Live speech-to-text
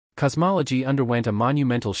Cosmology underwent a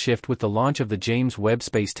monumental shift with the launch of the James Webb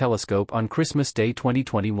Space Telescope on Christmas Day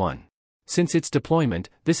 2021. Since its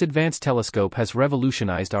deployment, this advanced telescope has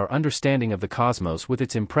revolutionized our understanding of the cosmos with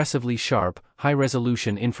its impressively sharp,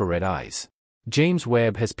 high-resolution infrared eyes. James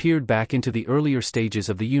Webb has peered back into the earlier stages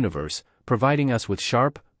of the universe, providing us with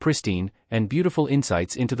sharp, pristine, and beautiful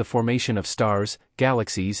insights into the formation of stars,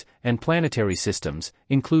 galaxies, and planetary systems,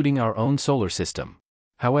 including our own solar system.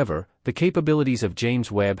 However, the capabilities of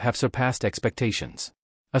James Webb have surpassed expectations.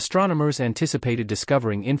 Astronomers anticipated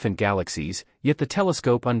discovering infant galaxies, yet the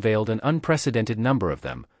telescope unveiled an unprecedented number of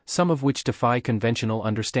them, some of which defy conventional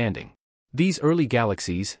understanding. These early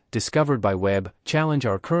galaxies, discovered by Webb, challenge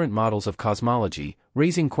our current models of cosmology,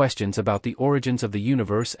 raising questions about the origins of the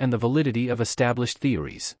universe and the validity of established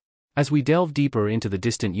theories. As we delve deeper into the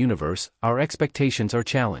distant universe, our expectations are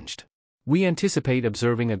challenged. We anticipate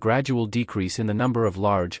observing a gradual decrease in the number of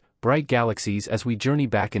large, bright galaxies as we journey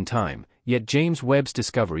back in time, yet James Webb's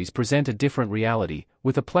discoveries present a different reality,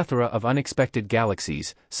 with a plethora of unexpected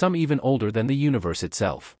galaxies, some even older than the universe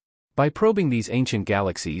itself. By probing these ancient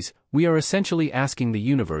galaxies, we are essentially asking the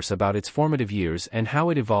universe about its formative years and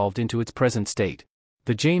how it evolved into its present state.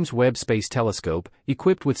 The James Webb Space Telescope,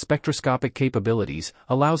 equipped with spectroscopic capabilities,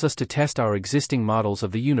 allows us to test our existing models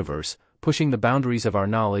of the universe, pushing the boundaries of our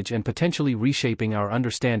knowledge and potentially reshaping our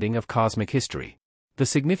understanding of cosmic history. The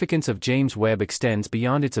significance of James Webb extends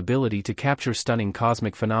beyond its ability to capture stunning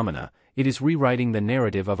cosmic phenomena. It is rewriting the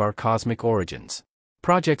narrative of our cosmic origins.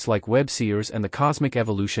 Projects like Webb Seers and the Cosmic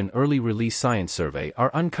Evolution Early Release Science Survey are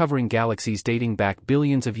uncovering galaxies dating back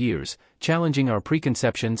billions of years, challenging our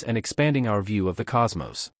preconceptions and expanding our view of the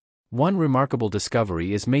cosmos. One remarkable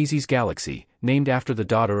discovery is Maisie's galaxy, named after the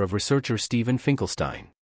daughter of researcher Stephen Finkelstein.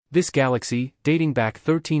 This galaxy, dating back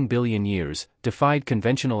 13 billion years, defied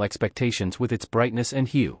conventional expectations with its brightness and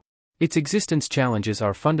hue. Its existence challenges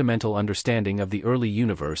our fundamental understanding of the early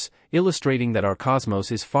universe, illustrating that our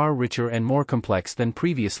cosmos is far richer and more complex than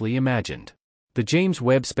previously imagined. The James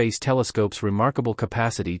Webb Space Telescope's remarkable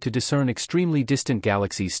capacity to discern extremely distant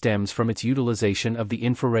galaxies stems from its utilization of the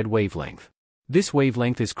infrared wavelength. This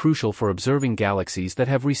wavelength is crucial for observing galaxies that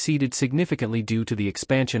have receded significantly due to the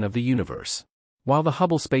expansion of the universe. While the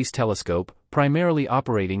Hubble Space Telescope, primarily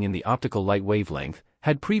operating in the optical light wavelength,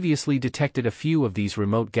 had previously detected a few of these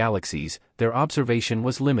remote galaxies, their observation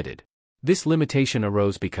was limited. This limitation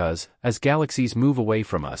arose because, as galaxies move away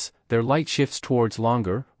from us, their light shifts towards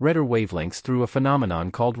longer, redder wavelengths through a phenomenon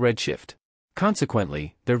called redshift.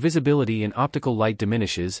 Consequently, their visibility in optical light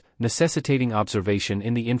diminishes, necessitating observation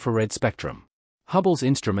in the infrared spectrum. Hubble's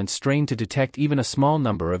instruments strained to detect even a small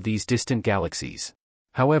number of these distant galaxies.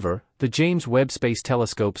 However, the James Webb Space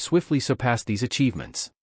Telescope swiftly surpassed these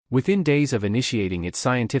achievements. Within days of initiating its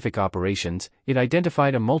scientific operations, it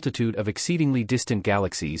identified a multitude of exceedingly distant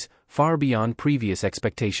galaxies, far beyond previous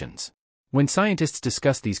expectations. When scientists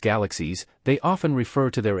discuss these galaxies, they often refer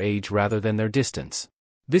to their age rather than their distance.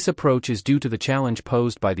 This approach is due to the challenge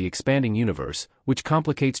posed by the expanding universe, which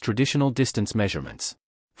complicates traditional distance measurements.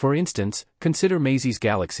 For instance, consider Maisie's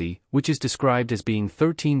galaxy, which is described as being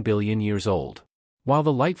 13 billion years old. While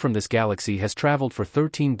the light from this galaxy has traveled for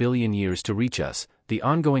 13 billion years to reach us, the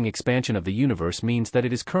ongoing expansion of the universe means that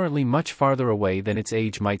it is currently much farther away than its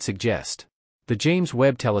age might suggest. The James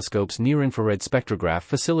Webb Telescope's near-infrared spectrograph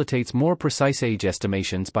facilitates more precise age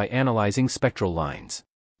estimations by analyzing spectral lines.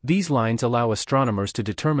 These lines allow astronomers to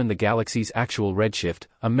determine the galaxy's actual redshift,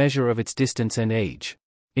 a measure of its distance and age.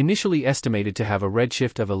 Initially estimated to have a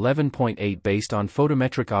redshift of 11.8 based on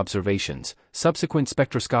photometric observations, subsequent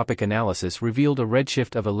spectroscopic analysis revealed a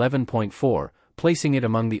redshift of 11.4, placing it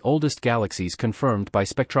among the oldest galaxies confirmed by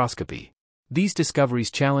spectroscopy. These discoveries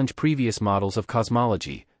challenge previous models of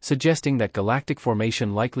cosmology, suggesting that galactic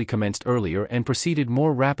formation likely commenced earlier and proceeded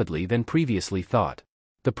more rapidly than previously thought.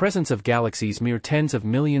 The presence of galaxies mere tens of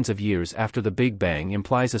millions of years after the Big Bang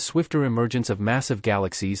implies a swifter emergence of massive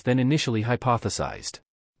galaxies than initially hypothesized.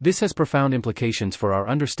 This has profound implications for our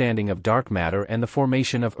understanding of dark matter and the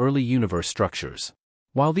formation of early universe structures.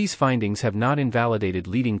 While these findings have not invalidated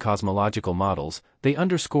leading cosmological models, they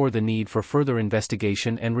underscore the need for further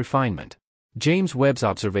investigation and refinement. James Webb's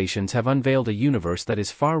observations have unveiled a universe that is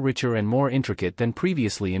far richer and more intricate than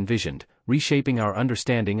previously envisioned, reshaping our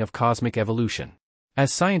understanding of cosmic evolution.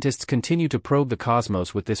 As scientists continue to probe the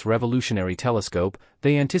cosmos with this revolutionary telescope,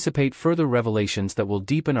 they anticipate further revelations that will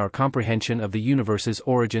deepen our comprehension of the universe's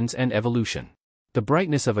origins and evolution. The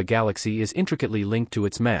brightness of a galaxy is intricately linked to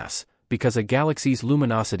its mass, because a galaxy's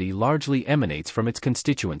luminosity largely emanates from its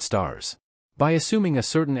constituent stars. By assuming a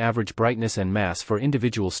certain average brightness and mass for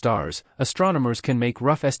individual stars, astronomers can make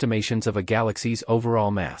rough estimations of a galaxy's overall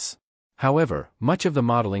mass. However, much of the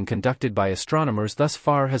modeling conducted by astronomers thus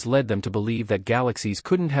far has led them to believe that galaxies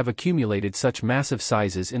couldn't have accumulated such massive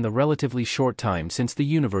sizes in the relatively short time since the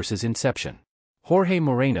universe's inception. Jorge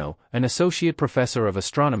Moreno, an associate professor of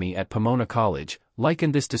astronomy at Pomona College,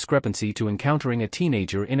 likened this discrepancy to encountering a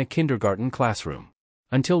teenager in a kindergarten classroom.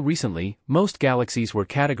 Until recently, most galaxies were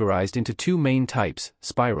categorized into two main types: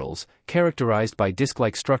 spirals, characterized by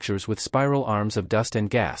disk-like structures with spiral arms of dust and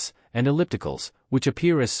gas, and ellipticals, which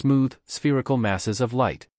appear as smooth, spherical masses of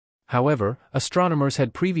light. However, astronomers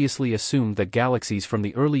had previously assumed that galaxies from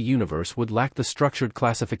the early universe would lack the structured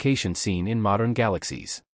classification seen in modern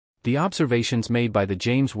galaxies. The observations made by the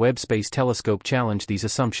James Webb Space Telescope challenge these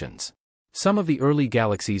assumptions. Some of the early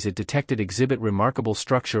galaxies it detected exhibit remarkable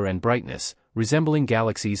structure and brightness, resembling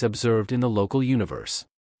galaxies observed in the local universe.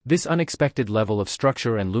 This unexpected level of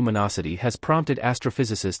structure and luminosity has prompted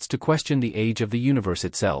astrophysicists to question the age of the universe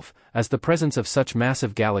itself, as the presence of such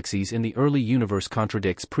massive galaxies in the early universe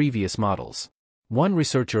contradicts previous models. One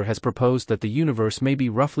researcher has proposed that the universe may be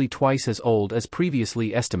roughly twice as old as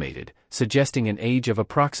previously estimated, suggesting an age of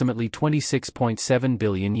approximately 26.7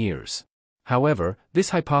 billion years. However, this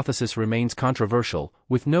hypothesis remains controversial,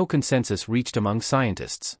 with no consensus reached among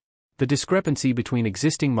scientists. The discrepancy between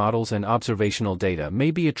existing models and observational data may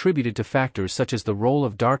be attributed to factors such as the role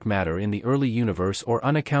of dark matter in the early universe or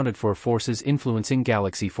unaccounted-for forces influencing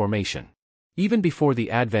galaxy formation. Even before the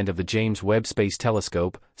advent of the James Webb Space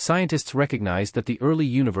Telescope, scientists recognized that the early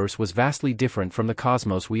universe was vastly different from the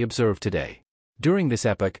cosmos we observe today. During this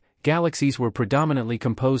epoch, galaxies were predominantly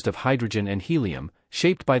composed of hydrogen and helium,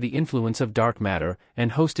 shaped by the influence of dark matter,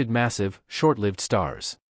 and hosted massive, short-lived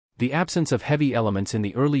stars. The absence of heavy elements in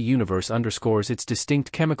the early universe underscores its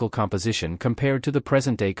distinct chemical composition compared to the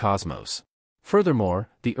present-day cosmos. Furthermore,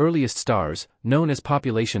 the earliest stars, known as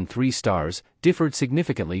population 3 stars, differed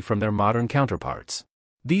significantly from their modern counterparts.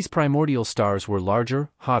 These primordial stars were larger,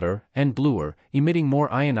 hotter, and bluer, emitting more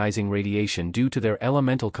ionizing radiation due to their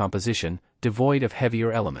elemental composition, devoid of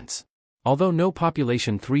heavier elements. Although no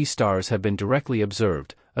population 3 stars have been directly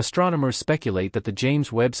observed, astronomers speculate that the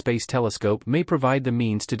James Webb Space Telescope may provide the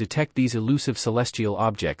means to detect these elusive celestial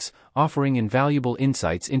objects, offering invaluable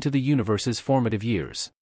insights into the universe's formative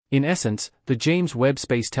years. In essence, the James Webb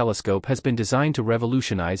Space Telescope has been designed to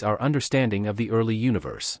revolutionize our understanding of the early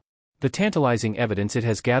universe. The tantalizing evidence it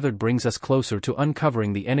has gathered brings us closer to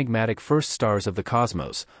uncovering the enigmatic first stars of the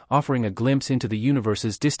cosmos, offering a glimpse into the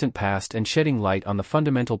universe's distant past and shedding light on the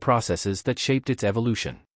fundamental processes that shaped its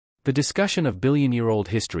evolution. The discussion of billion-year-old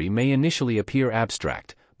history may initially appear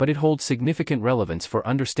abstract, but it holds significant relevance for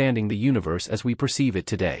understanding the universe as we perceive it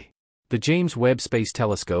today. The James Webb Space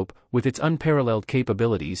Telescope, with its unparalleled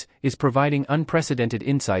capabilities, is providing unprecedented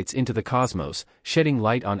insights into the cosmos, shedding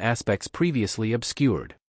light on aspects previously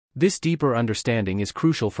obscured. This deeper understanding is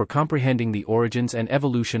crucial for comprehending the origins and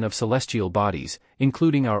evolution of celestial bodies,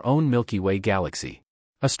 including our own Milky Way galaxy.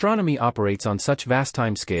 Astronomy operates on such vast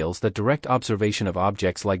timescales that direct observation of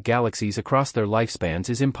objects like galaxies across their lifespans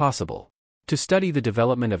is impossible. To study the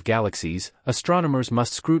development of galaxies, astronomers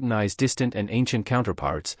must scrutinize distant and ancient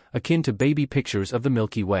counterparts, akin to baby pictures of the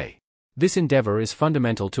Milky Way. This endeavor is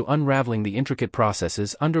fundamental to unraveling the intricate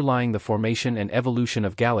processes underlying the formation and evolution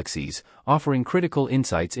of galaxies, offering critical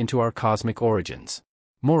insights into our cosmic origins.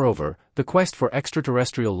 Moreover, the quest for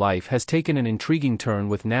extraterrestrial life has taken an intriguing turn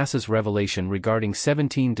with NASA's revelation regarding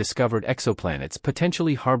 17 discovered exoplanets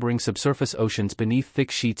potentially harboring subsurface oceans beneath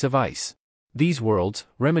thick sheets of ice. These worlds,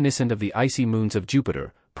 reminiscent of the icy moons of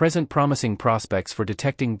Jupiter, present promising prospects for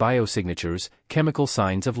detecting biosignatures, chemical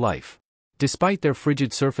signs of life. Despite their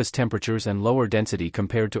frigid surface temperatures and lower density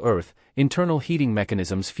compared to Earth, internal heating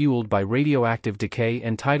mechanisms fueled by radioactive decay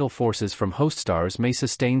and tidal forces from host stars may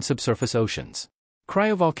sustain subsurface oceans.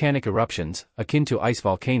 Cryovolcanic eruptions, akin to ice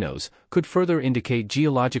volcanoes, could further indicate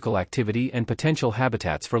geological activity and potential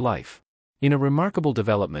habitats for life. In a remarkable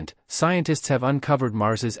development, scientists have uncovered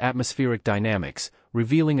Mars's atmospheric dynamics,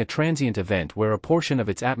 revealing a transient event where a portion of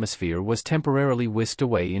its atmosphere was temporarily whisked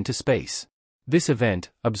away into space. This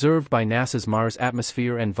event, observed by NASA's Mars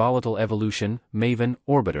Atmosphere and Volatile Evolution (MAVEN)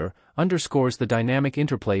 orbiter, underscores the dynamic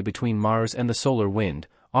interplay between Mars and the solar wind,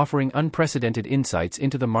 offering unprecedented insights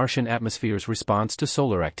into the Martian atmosphere's response to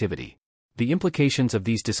solar activity. The implications of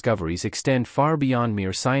these discoveries extend far beyond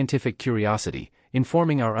mere scientific curiosity,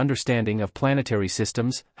 informing our understanding of planetary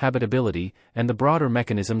systems, habitability, and the broader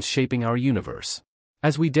mechanisms shaping our universe.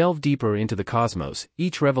 As we delve deeper into the cosmos,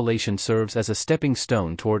 each revelation serves as a stepping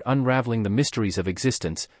stone toward unraveling the mysteries of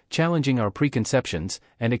existence, challenging our preconceptions,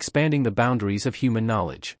 and expanding the boundaries of human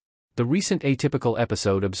knowledge. The recent atypical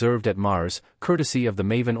episode observed at Mars, courtesy of the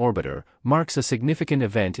MAVEN orbiter, marks a significant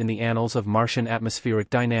event in the annals of Martian atmospheric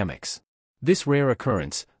dynamics. This rare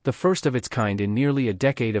occurrence, the first of its kind in nearly a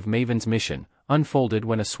decade of MAVEN's mission, unfolded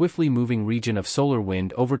when a swiftly moving region of solar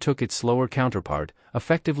wind overtook its slower counterpart,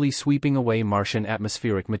 effectively sweeping away Martian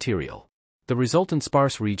atmospheric material. The resultant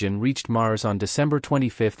sparse region reached Mars on December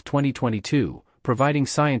 25, 2022, providing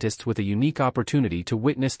scientists with a unique opportunity to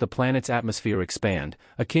witness the planet's atmosphere expand,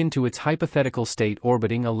 akin to its hypothetical state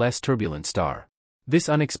orbiting a less turbulent star. This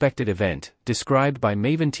unexpected event, described by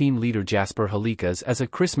MAVEN team leader Jasper Halikas as a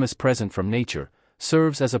Christmas present from nature,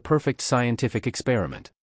 serves as a perfect scientific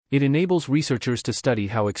experiment. It enables researchers to study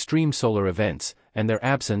how extreme solar events, and their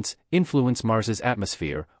absence, influence Mars's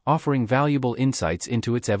atmosphere, offering valuable insights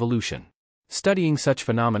into its evolution. Studying such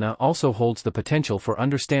phenomena also holds the potential for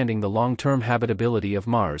understanding the long-term habitability of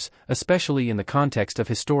Mars, especially in the context of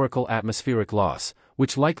historical atmospheric loss,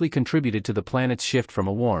 which likely contributed to the planet's shift from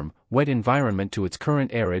a warm, wet environment to its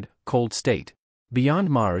current arid, cold state. Beyond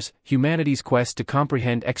Mars, humanity's quest to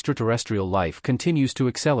comprehend extraterrestrial life continues to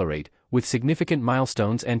accelerate, with significant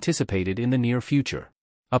milestones anticipated in the near future.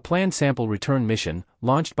 A planned sample return mission,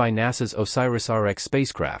 launched by NASA's OSIRIS-RX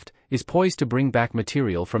spacecraft, is poised to bring back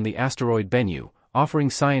material from the asteroid Bennu, offering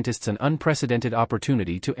scientists an unprecedented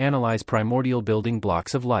opportunity to analyze primordial building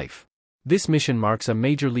blocks of life. This mission marks a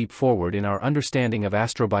major leap forward in our understanding of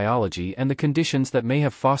astrobiology and the conditions that may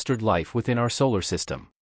have fostered life within our solar system.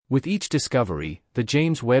 With each discovery, the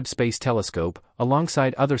James Webb Space Telescope,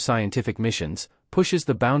 alongside other scientific missions, pushes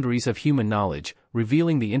the boundaries of human knowledge,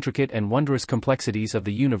 revealing the intricate and wondrous complexities of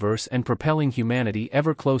the universe and propelling humanity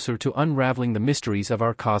ever closer to unraveling the mysteries of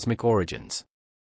our cosmic origins.